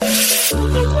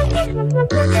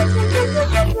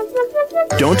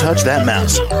Don't touch that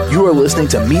mouse. You are listening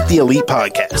to Meet the Elite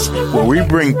Podcast, where we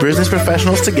bring business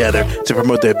professionals together to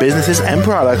promote their businesses and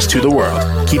products to the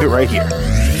world. Keep it right here.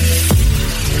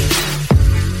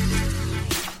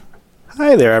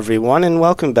 Hi there, everyone, and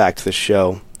welcome back to the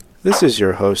show. This is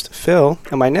your host, Phil,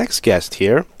 and my next guest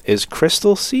here is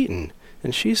Crystal Seaton,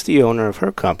 and she's the owner of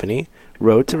her company,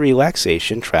 Road to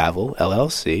Relaxation Travel,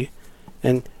 LLC,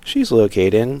 and she's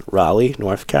located in Raleigh,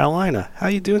 North Carolina. How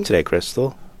are you doing today,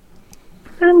 Crystal?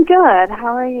 I'm good.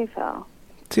 How are you, Phil?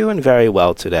 Doing very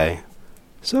well today.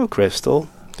 So, Crystal,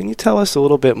 can you tell us a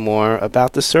little bit more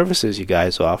about the services you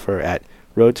guys offer at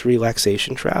Road to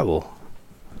Relaxation Travel?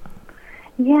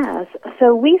 Yes.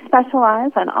 So we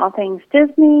specialize in all things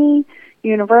Disney,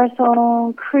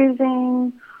 Universal,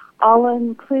 cruising,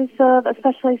 all-inclusive,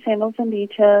 especially sandals and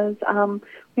beaches.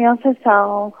 We also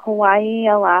sell Hawaii,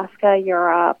 Alaska,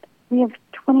 Europe. We have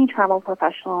 20 travel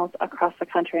professionals across the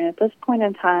country, and at this point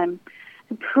in time,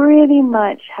 we pretty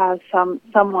much have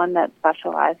someone that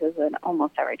specializes in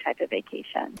almost every type of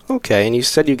vacation. Okay, and you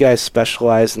said you guys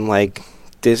specialize in, like,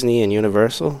 Disney and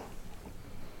Universal?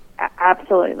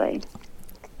 Absolutely.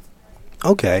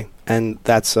 Okay, and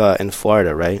that's in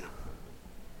Florida, right?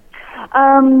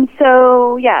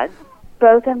 So, yeah,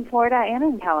 both in Florida and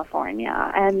in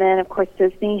California. And then, of course,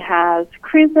 Disney has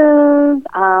cruises.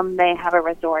 They have a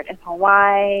resort in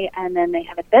Hawaii. And then they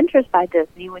have Adventures by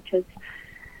Disney, which is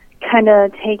kind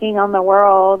of taking on the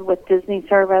world with Disney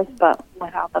service, but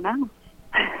without the mouse.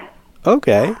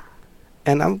 Okay.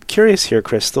 And I'm curious here,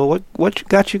 Crystal, what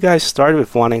got you guys started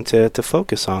with wanting to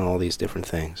focus on all these different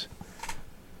things?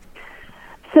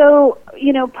 So,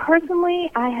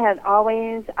 personally, I had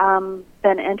always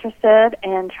been interested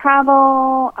in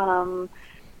travel,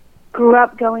 grew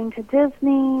up going to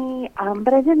Disney,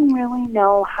 but I didn't really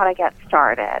know how to get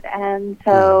started. And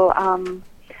so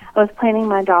I was planning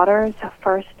my daughter's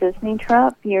first Disney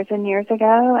trip years and years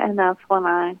ago, and that's when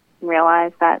I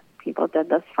realized that people did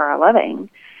this for a living.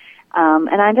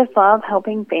 And I just love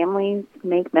helping families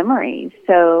make memories.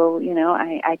 So,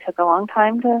 I took a long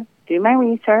time to do my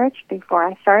research before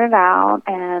I started out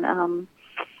and,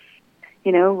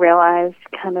 realized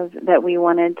kind of that we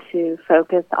wanted to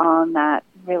focus on that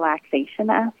relaxation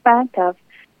aspect of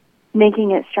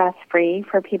making it stress-free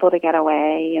for people to get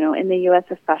away, in the U.S.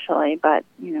 especially. But,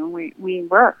 we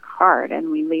work hard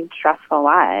and we lead stressful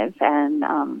lives.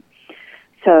 And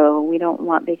so we don't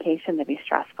want vacation to be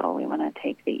stressful. We want to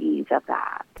take the ease of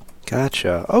that.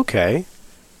 Gotcha. Okay.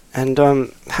 And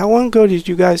how long ago did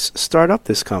you guys start up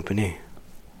this company?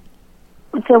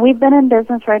 So we've been in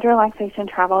business. Road to Relaxation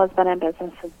Travel has been in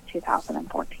business since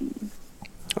 2014.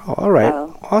 Oh, all right.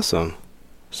 So, awesome.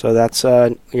 So that's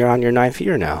you're on your 9th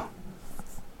year now.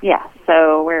 Yeah.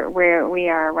 So we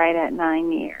are right at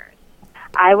 9 years.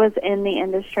 I was in the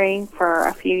industry for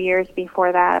a few years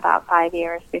before that, about 5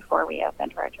 years before we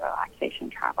opened Road to Relaxation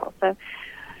Travel. So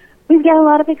we've got a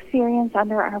lot of experience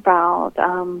under our belt,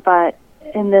 but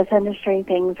in this industry,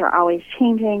 things are always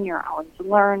changing. You're always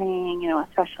learning,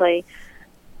 especially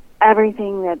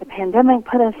everything that the pandemic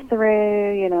put us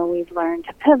through. We've learned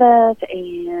to pivot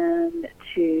and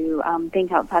to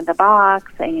think outside the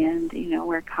box, and,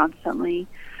 we're constantly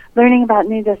learning about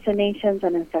new destinations,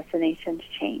 and as destinations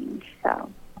change.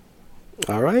 So.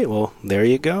 All right. Well, there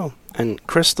you go. And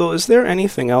Crystal, is there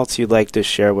anything else you'd like to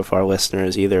share with our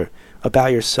listeners, either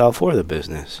about yourself or the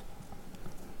business?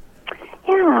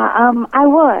 Yeah, I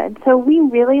would. So we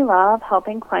really love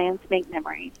helping clients make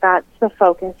memories. That's the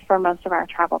focus for most of our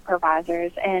travel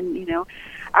providers. And,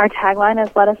 our tagline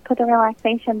is, let us put the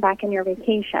relaxation back in your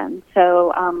vacation.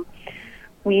 So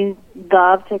we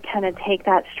love to kind of take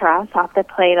that stress off the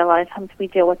plate. A lot of times we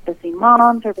deal with busy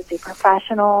moms or busy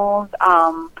professionals,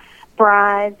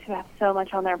 brides who have so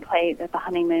much on their plate that the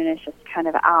honeymoon is just kind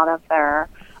of out of their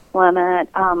limit.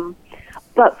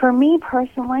 But for me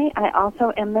personally, I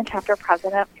also am the chapter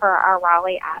president for our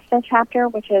Raleigh ASTA chapter,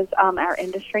 which is our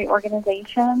industry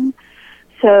organization.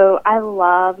 So I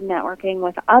love networking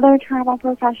with other travel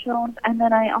professionals. And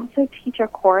then I also teach a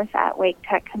course at Wake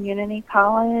Tech Community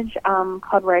College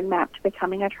called Roadmap to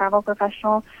Becoming a Travel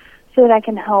Professional, so that I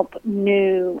can help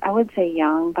new, I would say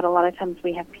young, but a lot of times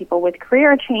we have people with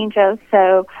career changes,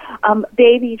 so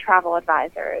baby travel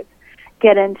advisors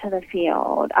get into the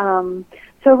field.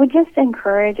 So I would just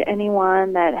encourage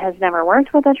anyone that has never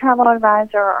worked with a travel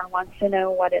advisor or wants to know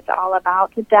what it's all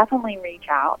about to definitely reach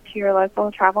out to your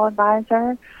local travel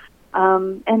advisor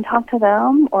and talk to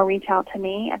them, or reach out to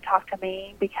me and talk to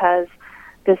me, because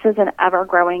this is an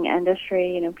ever-growing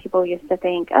industry. People used to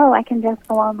think, oh, I can just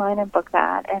go online and book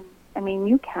that. And, I mean,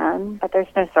 you can, but there's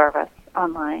no service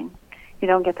online. You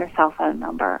don't get their cell phone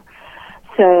number.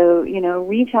 So,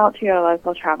 reach out to your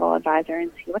local travel advisor and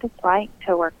see what it's like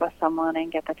to work with someone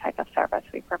and get the type of service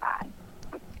we provide.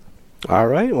 All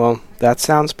right. Well, that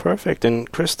sounds perfect.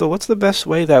 And Crystal, what's the best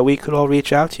way that we could all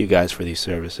reach out to you guys for these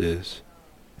services?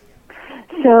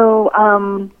 So,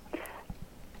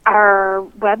 our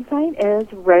website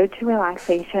is Road to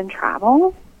Relaxation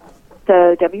Travel.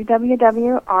 So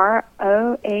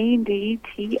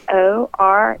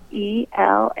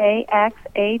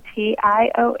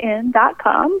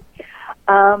www.ROADTORELAXATION.com.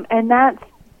 And that's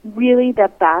really the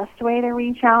best way to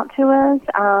reach out to us.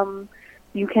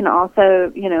 You can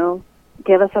also,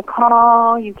 give us a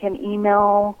call. You can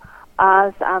email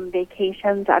us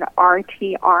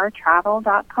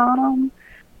vacations@rtrtravel.com.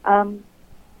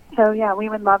 So, yeah, we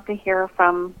would love to hear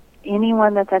from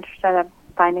anyone that's interested in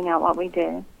finding out what we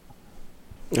do.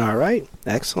 All right.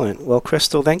 Excellent. Well,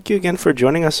 Crystal, thank you again for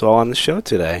joining us all on the show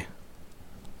today.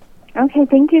 Okay,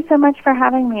 thank you so much for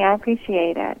having me. I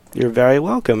appreciate it. You're very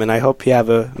welcome, and I hope you have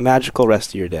a magical rest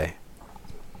of your day.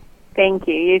 Thank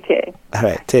you. You too. All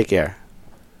right. Take care.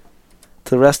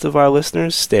 To the rest of our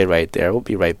listeners, stay right there. We'll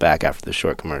be right back after the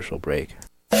short commercial break.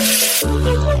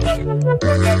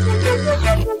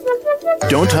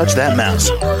 Don't touch that mouse.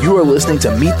 You are listening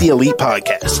to Meet the Elite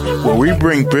Podcast, where we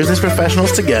bring business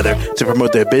professionals together to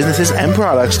promote their businesses and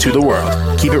products to the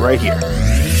world. Keep it right here.